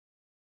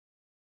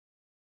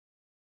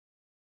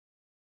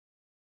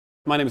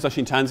My name is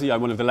Oisín Tansey. I'm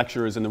one of the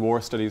lecturers in the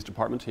War Studies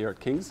department here at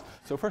King's.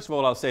 So first of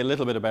all, I'll say a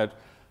little bit about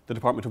the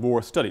Department of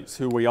War Studies,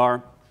 who we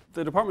are.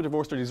 The Department of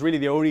War Studies is really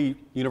the only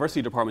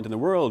university department in the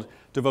world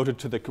devoted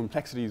to the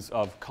complexities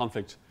of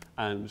conflict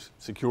and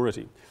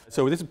security.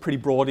 So this is pretty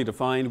broadly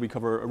defined. We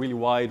cover a really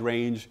wide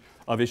range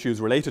of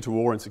issues related to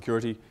war and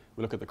security.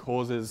 We look at the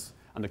causes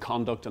and the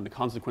conduct and the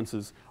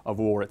consequences of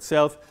war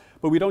itself.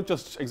 But we don't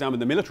just examine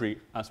the military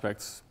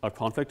aspects of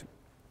conflict.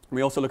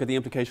 We also look at the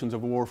implications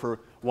of war for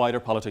wider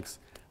politics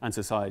and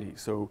society.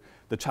 So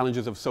the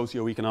challenges of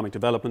socio-economic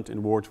development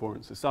in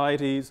war-torn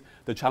societies,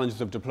 the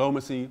challenges of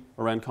diplomacy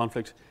around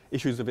conflict,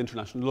 issues of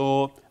international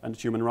law and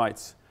human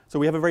rights. So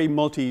we have a very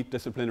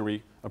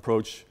multidisciplinary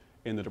approach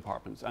in the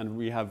department, and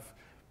we have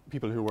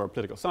people who are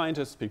political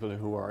scientists, people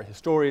who are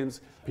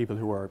historians, people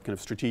who are kind of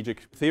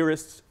strategic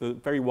theorists, a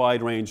very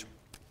wide range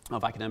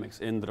of academics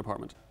in the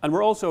department. And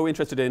we're also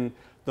interested in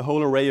the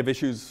whole array of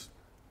issues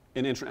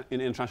in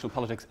international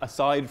politics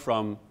aside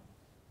from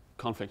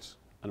conflict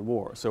and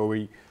war. So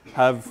we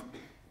have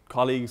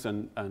colleagues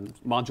and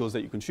modules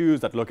that you can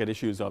choose that look at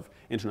issues of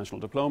international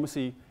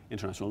diplomacy,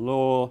 international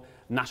law,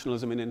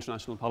 nationalism in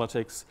international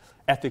politics,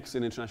 ethics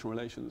in international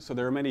relations. So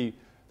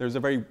there's a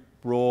very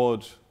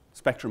broad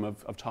spectrum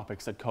of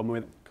topics that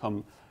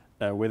come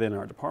within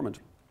our department.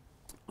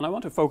 And I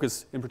want to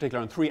focus in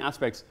particular on three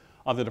aspects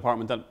of the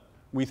department that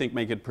we think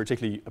make it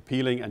particularly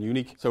appealing and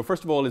unique. So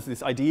first of all is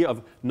this idea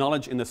of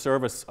knowledge in the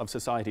service of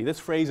society. This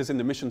phrase is in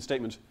the mission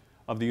statement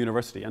of the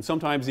university, and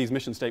sometimes these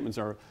mission statements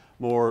are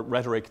more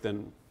rhetoric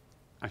than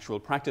actual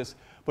practice,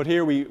 but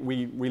here we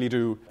really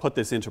do put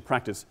this into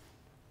practice.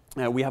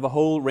 We have a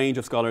whole range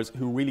of scholars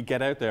who really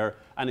get out there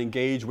and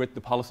engage with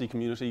the policy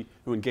community,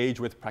 who engage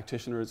with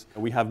practitioners.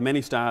 We have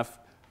many staff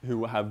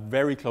who have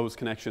very close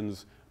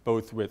connections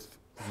both with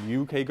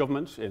the UK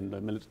government in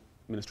the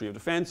Ministry of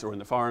Defence or in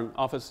the Foreign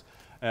Office,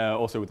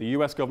 also with the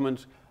US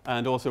government,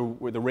 and also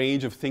with a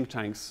range of think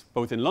tanks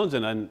both in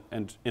London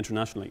and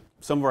internationally.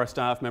 Some of our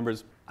staff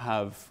members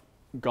have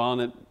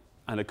gone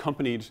and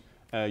accompanied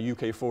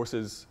UK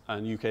forces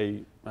and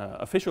UK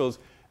officials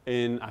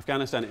in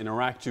Afghanistan, in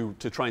Iraq, to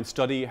try and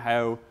study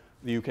how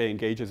the UK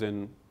engages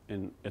in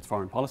its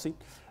foreign policy.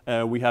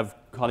 We have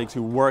colleagues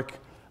who work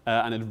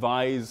and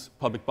advise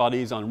public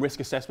bodies on risk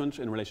assessment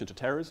in relation to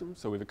terrorism.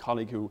 So we have a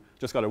colleague who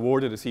just got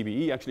awarded a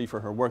CBE actually for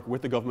her work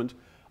with the government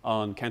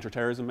on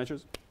counter-terrorism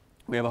measures.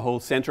 We have a whole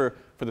centre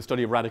for the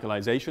study of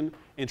radicalisation,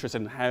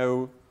 interested in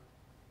how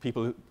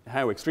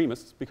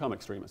extremists become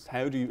extremists.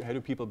 How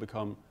do people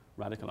become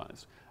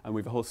radicalised? And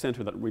we have a whole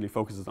centre that really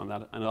focuses on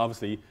that, and it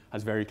obviously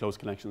has very close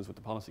connections with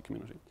the policy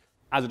community.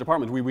 As a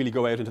department, we really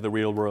go out into the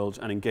real world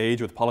and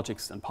engage with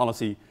politics and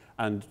policy,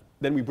 and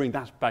then we bring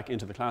that back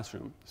into the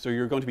classroom. So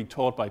you're going to be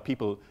taught by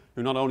people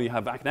who not only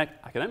have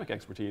academic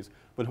expertise,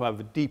 but who have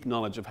a deep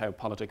knowledge of how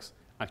politics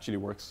actually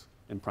works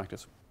in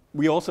practice.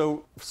 We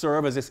also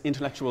serve as this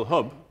intellectual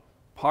hub,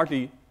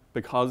 partly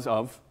because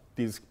of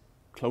these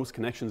close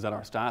connections that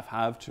our staff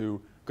have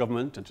to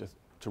government and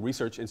to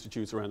research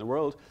institutes around the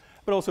world,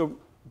 but also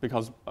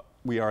because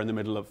we are in the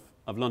middle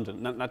of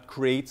London. That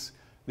creates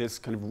this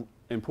kind of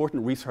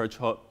important research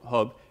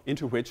hub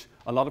into which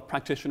a lot of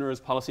practitioners,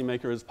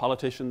 policymakers,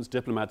 politicians,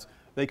 diplomats,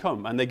 they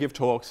come and they give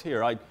talks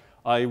here.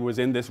 I was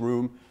in this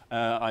room.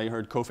 I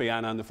heard Kofi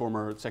Annan, the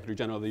former Secretary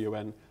General of the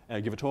UN,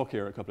 give a talk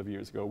here a couple of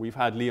years ago. We've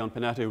had Leon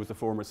Panetta, who was the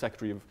former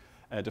Secretary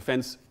of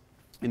Defence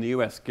in the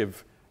US,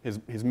 give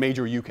his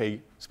major UK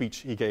speech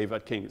he gave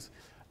at King's.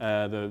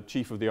 The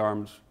Chief of the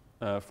Armed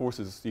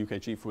Forces, the UK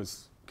Chief,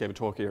 gave a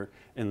talk here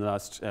in the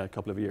last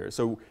couple of years.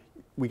 So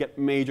we get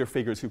major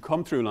figures who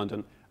come through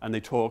London and they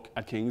talk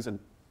at King's, and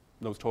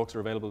those talks are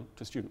available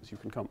to students. You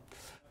can come.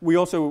 We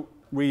also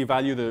really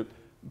value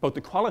both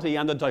the quality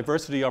and the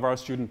diversity of our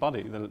student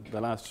body,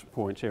 the last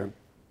point here,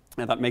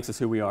 and that makes us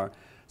who we are.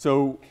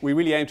 So we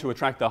really aim to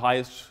attract the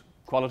highest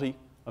quality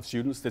of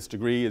students. This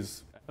degree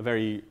is a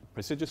very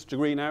prestigious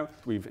degree now.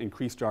 We've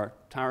increased our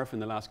tariff in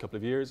the last couple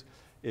of years.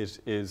 It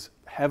is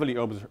heavily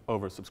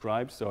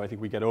oversubscribed, so I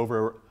think we get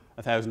over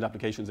 1,000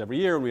 applications every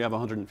year, and we have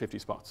 150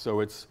 spots.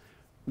 So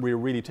we're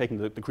really taking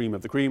the cream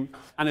of the cream.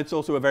 And it's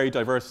also a very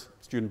diverse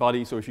student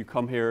body, so if you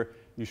come here,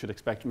 you should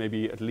expect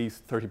maybe at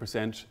least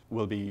 30%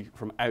 will be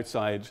from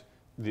outside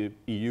the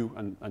EU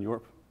and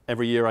Europe.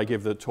 Every year I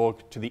give the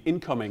talk to the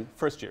incoming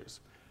first years,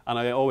 and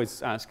I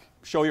always ask,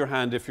 show your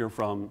hand if you're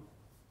from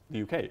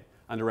the UK,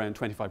 and around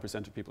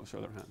 25% of people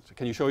show their hand.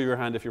 Can you show your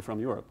hand if you're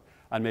from Europe?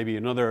 And maybe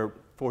another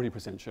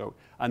 40% show,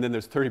 and then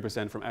there's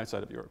 30% from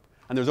outside of Europe.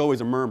 And there's always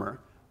a murmur,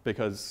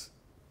 because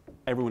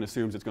everyone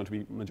assumes it's going to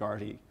be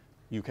majority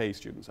UK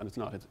students, and it's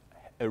not. It's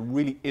a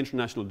really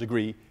international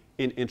degree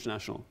in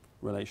international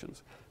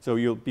relations. So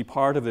you'll be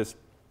part of this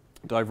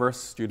diverse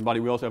student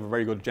body. We also have a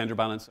very good gender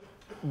balance.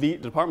 The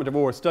Department of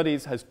War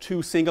Studies has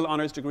 2 single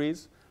honours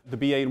degrees. The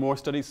BA in War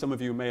Studies, some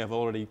of you may have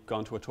already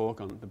gone to a talk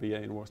on the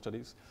BA in War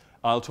Studies.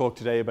 I'll talk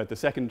today about the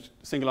second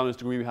single honours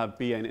degree. We have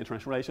BA in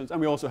International Relations,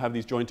 and we also have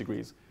these joint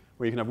degrees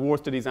where you can have War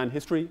Studies and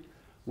History,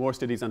 War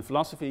Studies and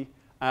Philosophy,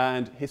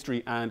 and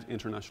History and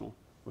International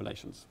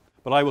Relations.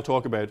 But I will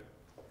talk about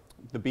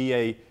the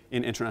BA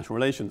in International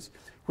Relations,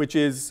 which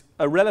is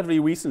a relatively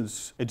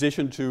recent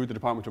addition to the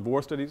Department of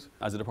War Studies.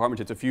 As a department,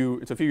 it's a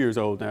few years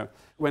old now.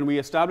 When we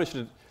established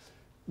it,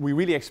 we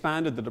really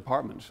expanded the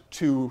department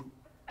to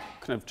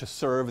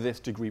serve this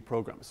degree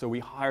program. So we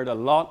hired a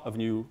lot of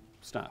new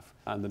staff,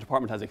 and the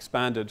department has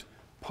expanded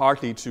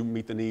partly to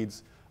meet the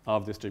needs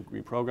of this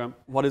degree program.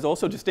 What is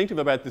also distinctive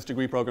about this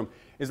degree program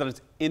is that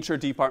it's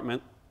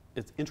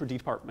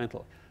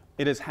interdepartmental.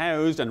 It is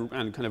housed and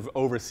kind of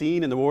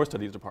overseen in the War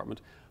Studies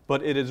department,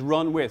 but it is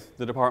run with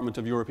the Department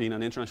of European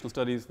and International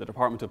Studies, the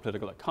Department of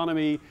Political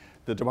Economy,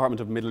 the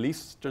Department of Middle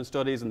Eastern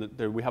Studies, and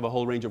we have a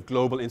whole range of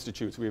global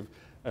institutes. We have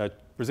a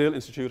Brazil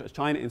Institute, a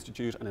China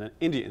Institute, and an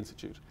India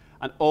Institute.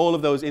 And all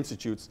of those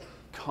institutes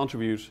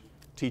contribute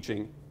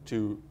teaching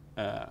to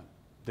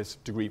this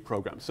degree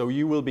program. So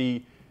you will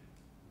be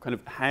kind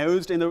of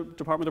housed in the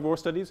Department of War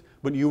Studies,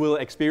 but you will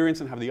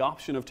experience and have the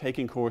option of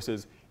taking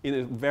courses in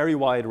a very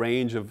wide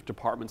range of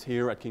departments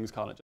here at King's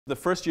College. The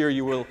first year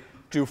you will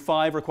do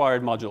 5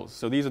 required modules.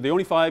 So these are the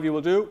only 5 you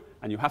will do,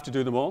 and you have to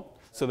do them all.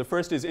 So the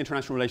first is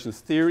International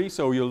Relations Theory.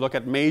 So you'll look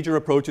at major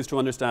approaches to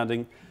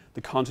understanding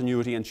the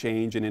continuity and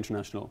change in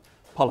international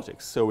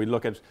politics. So we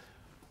look at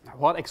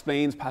what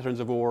explains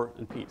patterns of war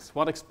and peace,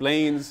 what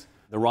explains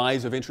the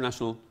rise of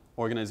international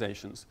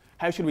organizations.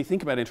 How should we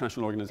think about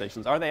international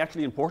organizations? Are they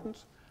actually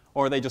important?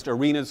 Or are they just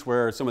arenas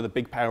where some of the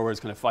big powers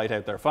kind of fight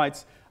out their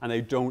fights and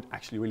they don't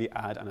actually really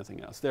add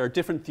anything else? There are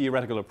different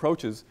theoretical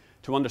approaches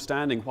to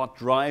understanding what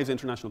drives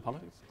international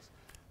politics.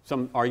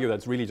 Some argue that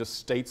it's really just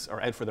states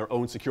are out for their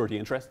own security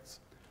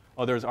interests.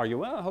 Others argue,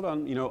 well, hold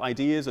on,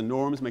 ideas and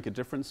norms make a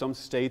difference. Some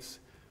states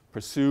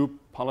pursue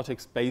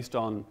politics based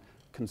on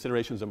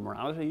considerations of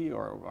morality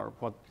or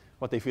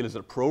what they feel is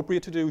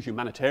appropriate to do,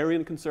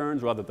 humanitarian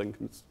concerns rather than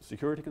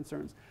security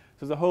concerns.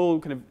 So there's a whole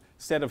kind of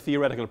set of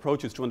theoretical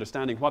approaches to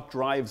understanding what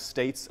drives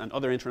states and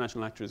other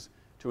international actors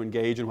to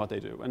engage in what they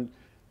do. And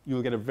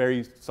you'll get a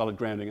very solid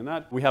grounding in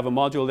that. We have a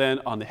module then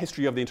on the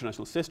history of the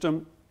international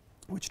system,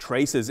 which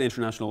traces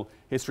international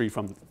history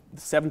from the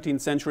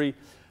 17th century,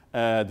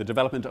 the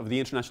development of the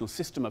international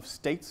system of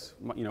states,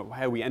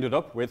 how we ended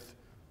up with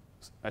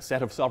a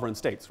set of sovereign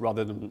states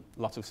rather than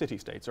lots of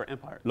city-states or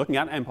empire. Looking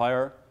at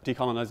empire,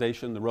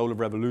 decolonization, the role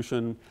of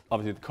revolution,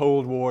 obviously the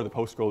Cold War, the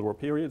post-Cold War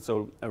period,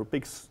 so a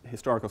big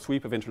historical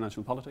sweep of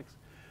international politics.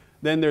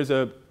 Then there's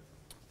a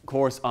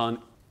course on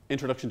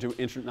Introduction to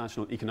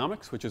International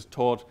Economics, which is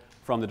taught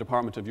from the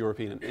Department of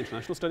European and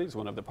International Studies,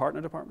 one of the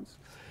partner departments.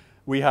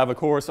 We have a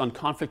course on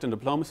conflict and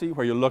diplomacy,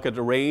 where you look at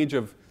a range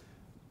of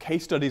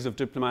case studies of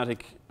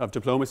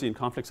diplomacy and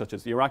conflicts, such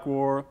as the Iraq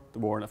War, the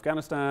war in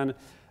Afghanistan,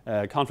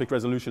 conflict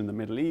resolution in the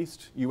Middle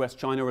East,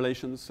 US-China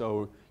relations.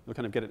 So you'll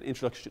kind of get an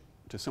introduction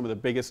to some of the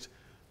biggest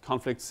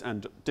conflicts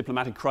and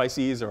diplomatic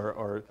crises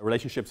or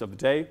relationships of the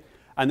day.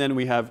 And then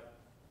we have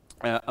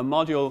a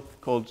module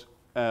called,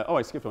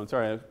 I skipped one,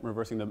 sorry, I'm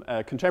reversing them.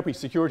 Contemporary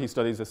Security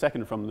Studies, the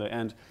second from the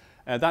end.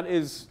 That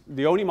is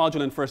the only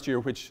module in first year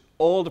which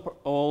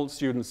all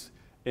students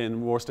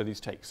in War Studies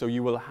take. So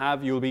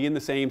you'll be in the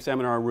same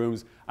seminar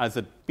rooms as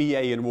the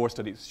BA in War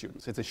Studies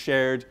students. It's a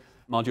shared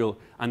module,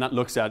 and that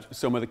looks at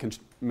some of the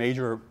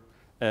major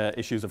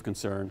issues of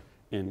concern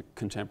in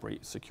contemporary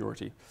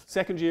security.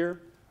 Second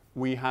year,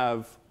 we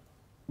have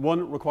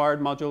one required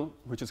module,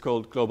 which is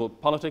called Global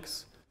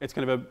Politics. It's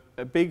kind of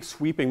a big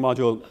sweeping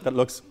module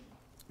that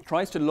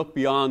tries to look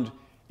beyond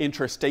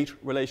interstate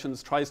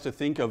relations, tries to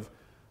think of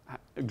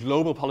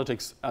global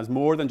politics as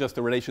more than just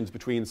the relations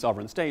between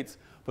sovereign states,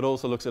 but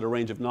also looks at a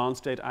range of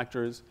non-state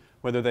actors,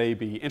 whether they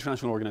be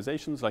international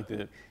organizations like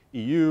the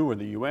EU or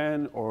the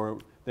UN, or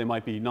they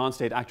might be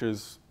non-state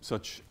actors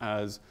such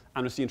as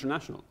Amnesty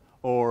International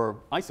or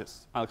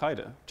ISIS,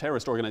 Al-Qaeda,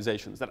 terrorist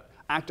organizations that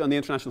act on the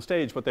international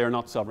stage, but they are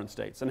not sovereign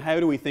states. And how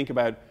do we think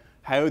about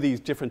how these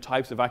different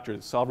types of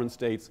actors, sovereign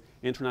states,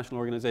 international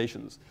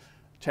organizations,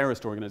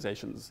 terrorist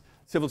organizations,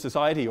 civil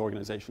society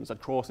organizations that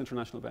cross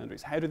international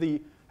boundaries, how do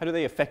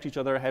they affect each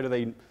other? How do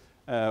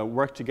they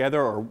work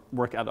together or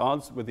work at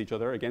odds with each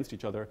other, against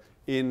each other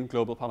in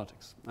global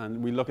politics?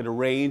 And we look at a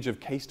range of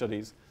case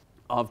studies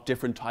of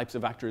different types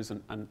of actors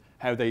and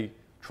how they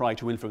try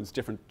to influence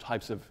different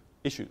types of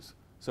issues.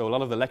 So a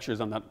lot of the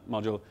lectures on that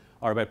module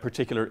are about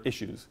particular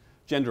issues: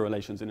 gender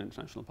relations in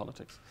international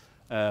politics,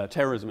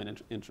 terrorism in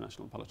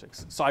international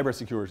politics,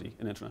 cybersecurity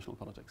in international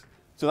politics.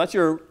 So that's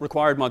your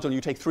required module.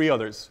 You take 3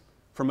 others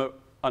from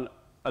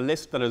a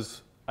list that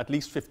is at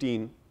least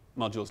 15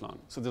 modules long.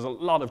 So there's a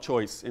lot of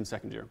choice in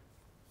second year.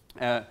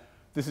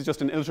 This is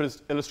just an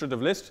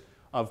illustrative list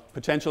of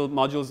potential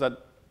modules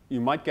that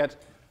you might get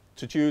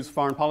to choose: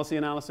 foreign policy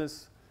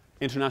analysis,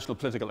 international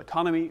political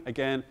economy.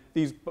 Again,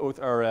 these both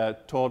are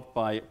taught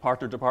by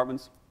partner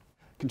departments.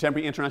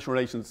 Contemporary international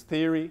relations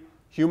theory,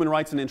 human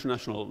rights and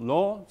international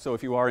law. So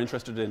if you are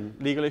interested in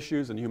legal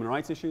issues and human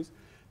rights issues.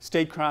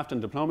 Statecraft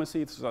and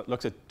diplomacy. This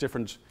looks at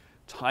different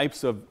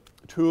types of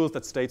tools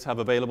that states have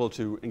available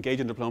to engage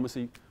in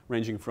diplomacy,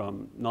 ranging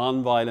from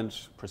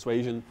non-violent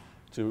persuasion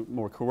to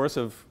more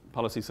coercive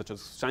policies such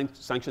as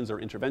sanctions or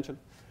intervention.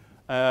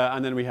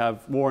 And then we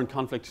have war and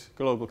conflict,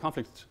 global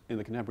conflict in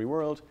the contemporary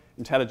world,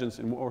 intelligence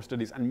in war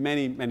studies, and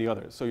many, many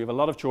others. So you have a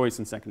lot of choice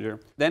in second year.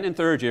 Then in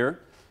third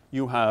year,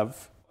 you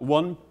have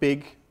one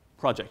big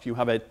project. You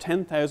have a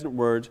 10,000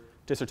 word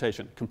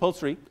dissertation,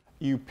 compulsory.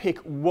 You pick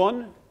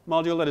one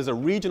module that is a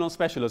regional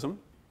specialism.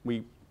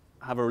 We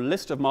have a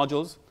list of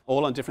modules,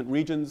 all on different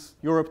regions: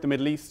 Europe, the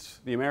Middle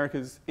East, the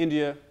Americas,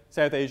 India,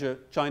 South Asia,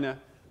 China,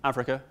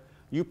 Africa.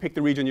 You pick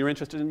the region you're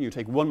interested in, you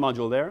take one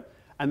module there,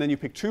 and then you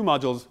pick two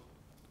modules,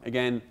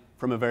 again,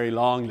 from a very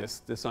long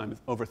list this time,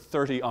 over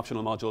 30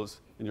 optional modules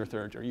in your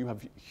third year. You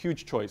have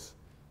huge choice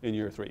in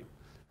year 3.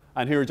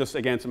 And here are just,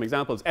 again, some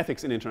examples: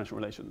 ethics in international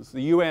relations,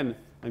 the UN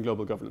and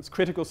global governance,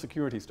 critical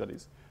security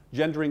studies,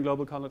 gendering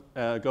global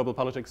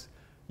politics,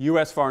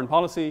 US foreign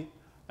policy,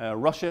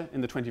 Russia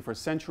in the 21st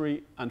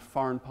century, and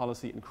foreign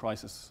policy in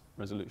crisis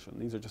resolution.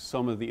 These are just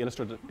some of the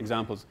illustrative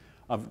examples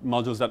of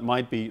modules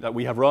that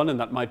we have run and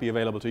that might be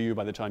available to you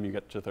by the time you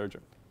get to third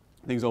year.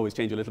 Things always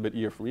change a little bit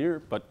year from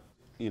year, but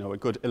a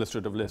good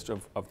illustrative list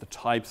of the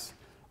types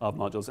of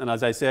modules. And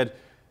as I said,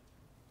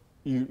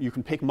 you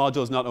can pick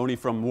modules not only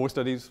from war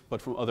studies,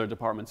 but from other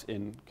departments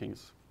in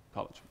King's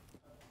College.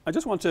 I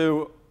just want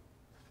to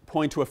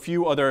point to a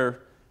few other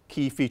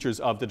key features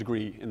of the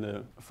degree in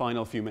the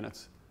final few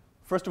minutes.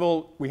 First of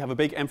all, we have a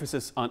big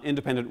emphasis on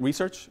independent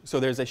research. So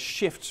there's a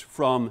shift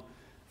from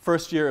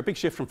first year, a big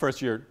shift from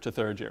first year to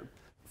third year.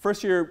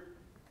 First year,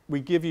 we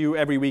give you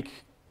every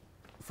week,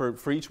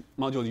 for each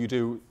module you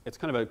do, it's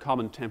kind of a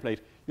common template.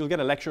 You'll get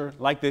a lecture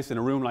like this in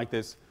a room like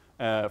this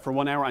for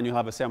 1 hour, and you'll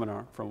have a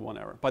seminar for 1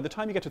 hour. By the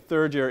time you get to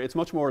third year, it's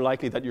much more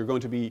likely that you're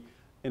going to be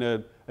in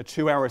a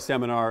 2-hour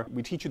seminar.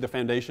 We teach you the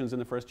foundations in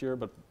the first year,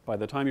 but by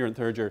the time you're in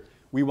third year,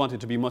 we want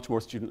it to be much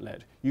more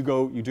student-led. You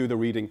go, you do the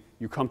reading,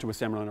 you come to a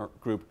seminar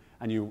group,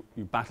 and you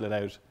battle it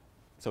out,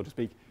 so to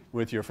speak,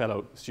 with your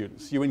fellow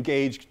students. You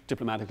engage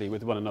diplomatically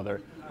with one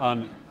another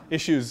on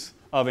issues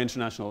of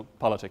international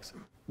politics.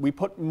 We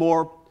put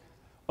more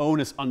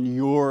onus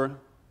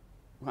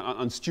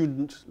on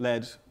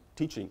student-led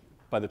teaching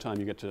by the time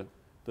you get to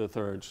the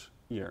third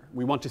year.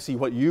 We want to see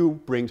what you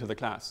bring to the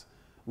class,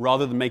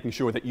 rather than making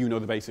sure that you know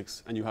the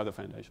basics and you have the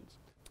foundations.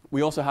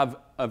 We also have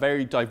a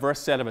very diverse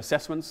set of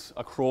assessments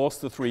across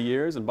the 3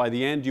 years, and by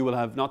the end you will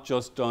have not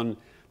just done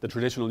the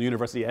traditional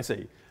university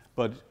essay,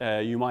 but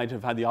you might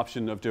have had the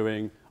option of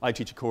doing, I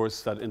teach a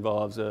course that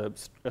involves a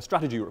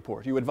strategy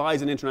report. You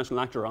advise an international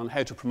actor on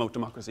how to promote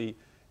democracy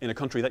in a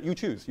country that you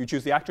choose. You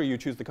choose the actor, you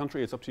choose the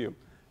country, it's up to you.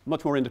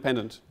 Much more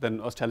independent than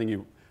us telling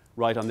you,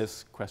 write on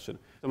this question.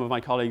 Some of my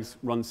colleagues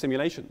run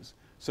simulations.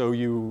 So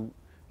you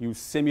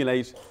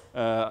simulate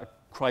a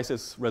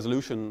crisis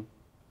resolution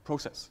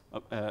process,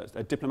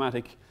 a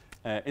diplomatic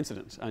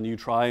incident, and you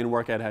try and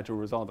work out how to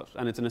resolve it.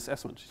 And it's an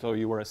assessment, so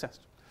you were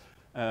assessed.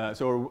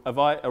 So a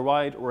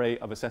wide array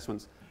of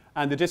assessments.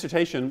 And the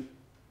dissertation,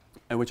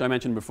 which I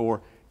mentioned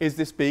before, is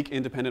this big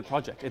independent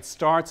project. It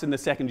starts in the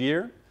second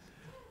year.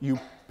 You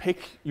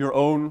pick your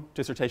own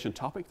dissertation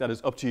topic that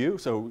is up to you.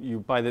 So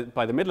by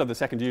the middle of the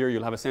second year,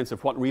 you'll have a sense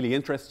of what really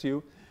interests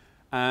you.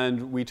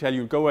 And we tell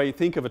you, go away,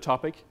 think of a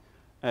topic.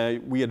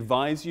 We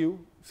advise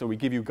you, so we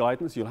give you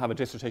guidance. You'll have a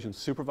dissertation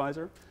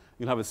supervisor.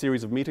 You'll have a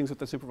series of meetings with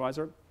the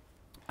supervisor.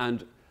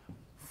 And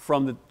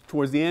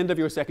towards the end of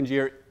your second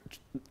year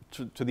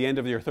to the end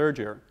of your third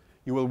year,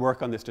 you will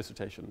work on this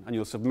dissertation. And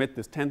you'll submit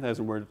this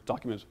 10,000 word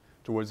document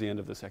towards the end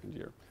of the second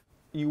year.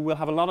 You will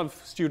have a lot of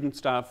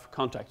student-staff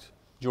contact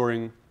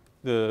during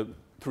the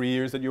 3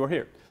 years that you are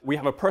here. We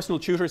have a personal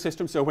tutor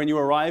system, so when you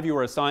arrive, you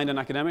are assigned an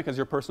academic as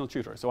your personal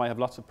tutor. So I have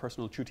lots of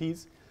personal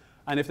tutees,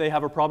 and if they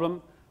have a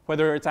problem,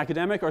 whether it's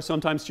academic or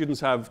sometimes students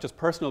have just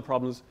personal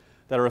problems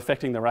that are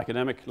affecting their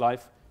academic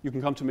life, you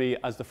can come to me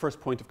as the first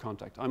point of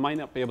contact. I might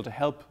not be able to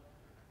help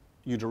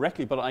you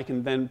directly, but I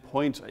can then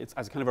point, it's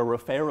as kind of a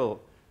referral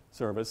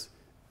service.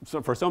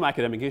 So for some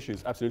academic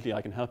issues, absolutely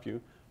I can help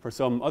you. For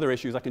some other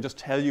issues, I can just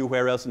tell you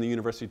where else in the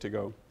university to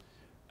go.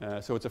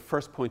 So it's a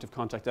first point of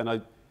contact,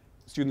 and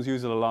students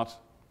use it a lot.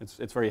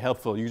 It's very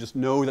helpful. You just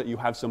know that you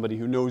have somebody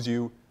who knows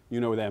you, you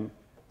know them,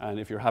 and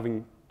if you're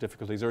having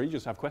difficulties or you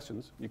just have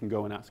questions, you can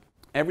go and ask.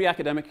 Every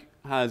academic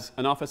has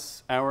an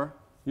office hour,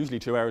 usually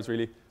 2 hours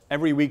really,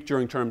 every week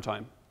during term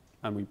time.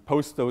 And we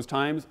post those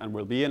times, and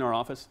we'll be in our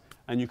office,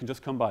 and you can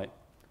just come by.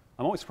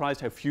 I'm always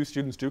surprised how few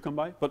students do come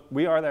by, but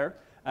we are there.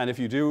 And if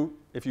you do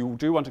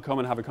want to come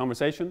and have a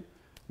conversation,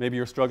 maybe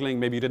you're struggling,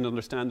 maybe you didn't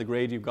understand the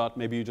grade you've got,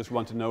 maybe you just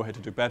want to know how to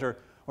do better,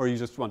 or you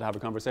just want to have a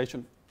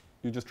conversation,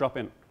 you just drop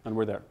in, and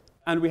we're there.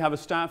 And we have a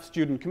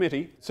staff-student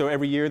committee. So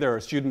every year there are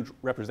student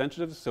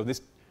representatives. So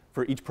this,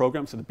 for each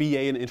program, so the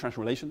BA in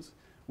International Relations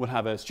will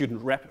have a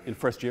student rep in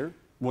first year.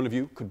 One of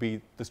you could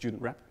be the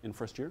student rep in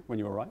first year when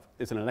you arrive.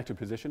 It's an elected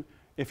position.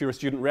 If you're a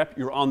student rep,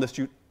 you're on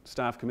the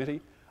staff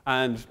committee.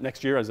 And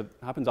next year, as it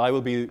happens, I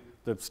will be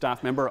the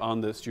staff member on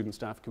the student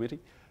staff committee.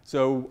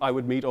 So I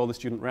would meet all the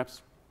student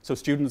reps. So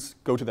students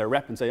go to their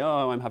rep and say,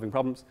 oh, I'm having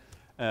problems,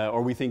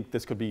 or we think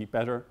this could be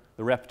better.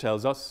 The rep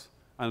tells us,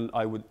 and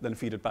I would then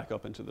feed it back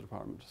up into the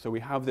department. So we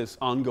have this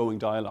ongoing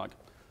dialogue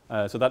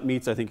So that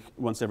meets, I think,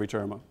 once every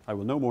term. I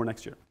will know more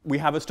next year. We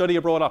have a study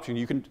abroad option.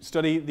 You can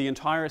study the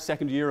entire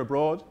second year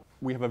abroad.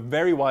 We have a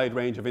very wide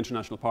range of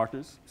international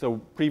partners. So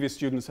previous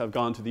students have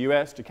gone to the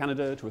US, to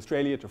Canada, to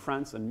Australia, to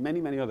France, and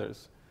many, many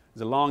others.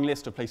 There's a long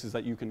list of places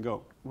that you can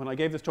go. When I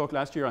gave this talk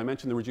last year, I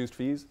mentioned the reduced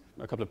fees.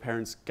 A couple of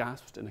parents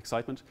gasped in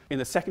excitement. In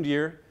the second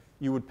year,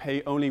 you would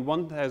pay only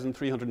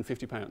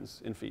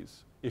 £1,350 in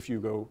fees if you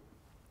go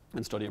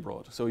and study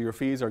abroad. So your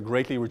fees are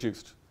greatly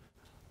reduced.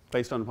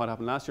 Based on what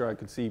happened last year, I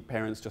could see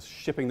parents just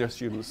shipping their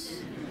students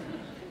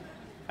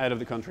out of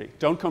the country.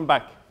 Don't come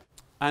back.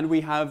 And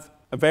we have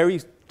a very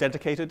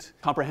dedicated,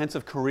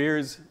 comprehensive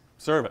careers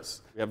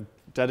service. We have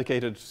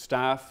dedicated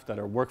staff that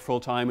work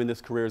full-time in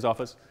this careers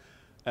office.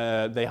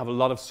 They have a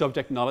lot of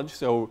subject knowledge.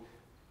 So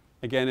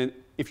again,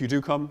 if you do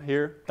come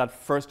here, that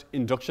first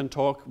induction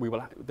talk,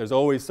 there's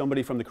always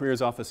somebody from the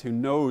careers office who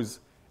knows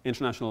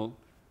international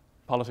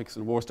politics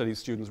and war studies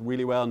students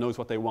really well, knows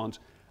what they want,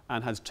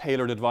 and has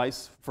tailored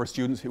advice for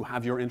students who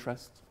have your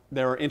interests.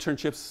 There are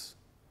internships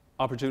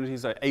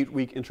opportunities,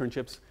 8-week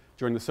internships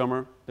during the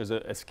summer. There's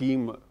a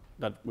scheme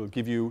that will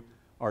give you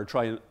or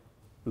try and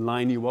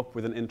line you up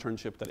with an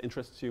internship that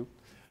interests you.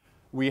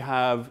 We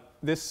have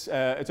this,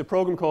 it's a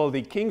program called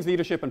the King's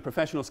Leadership and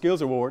Professional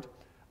Skills Award,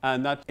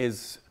 and that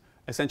is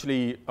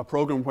essentially a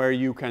program where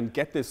you can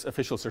get this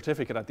official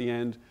certificate at the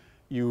end.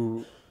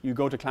 You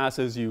go to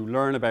classes, you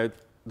learn about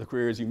the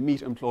careers, you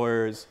meet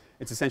employers.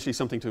 It's essentially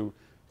something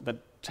that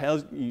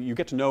tells you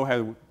get to know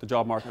how the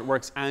job market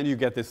works, and you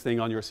get this thing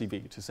on your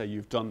CV to say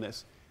you've done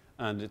this.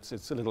 And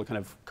it's a little kind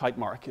of kite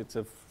mark. It's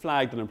a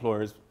flag that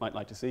employers might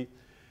like to see.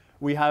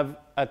 We have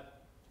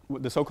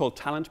the so-called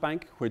Talent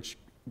Bank, which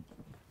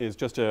is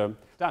just a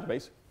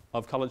database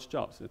of college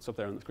jobs. It's up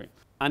there on the screen.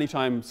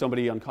 Anytime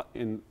somebody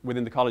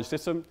within the college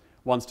system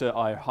wants to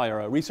hire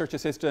a research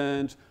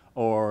assistant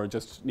or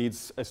just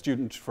needs a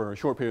student for a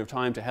short period of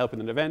time to help in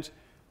an event,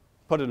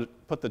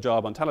 put the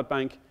job on Talent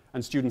Bank,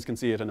 and students can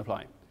see it and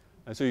apply.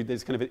 So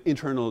there's kind of an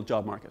internal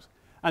job market.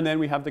 And then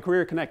we have the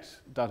Career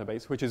Connect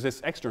database, which is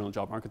this external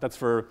job market. That's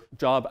for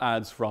job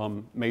ads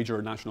from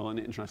major national and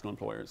international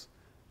employers.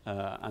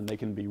 And they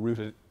can be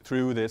routed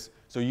through this.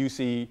 So you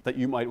see that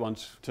you might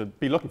want to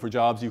be looking for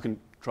jobs, you can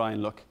try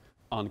and look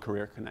on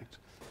Career Connect.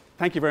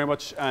 Thank you very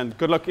much, and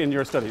good luck in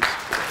your studies.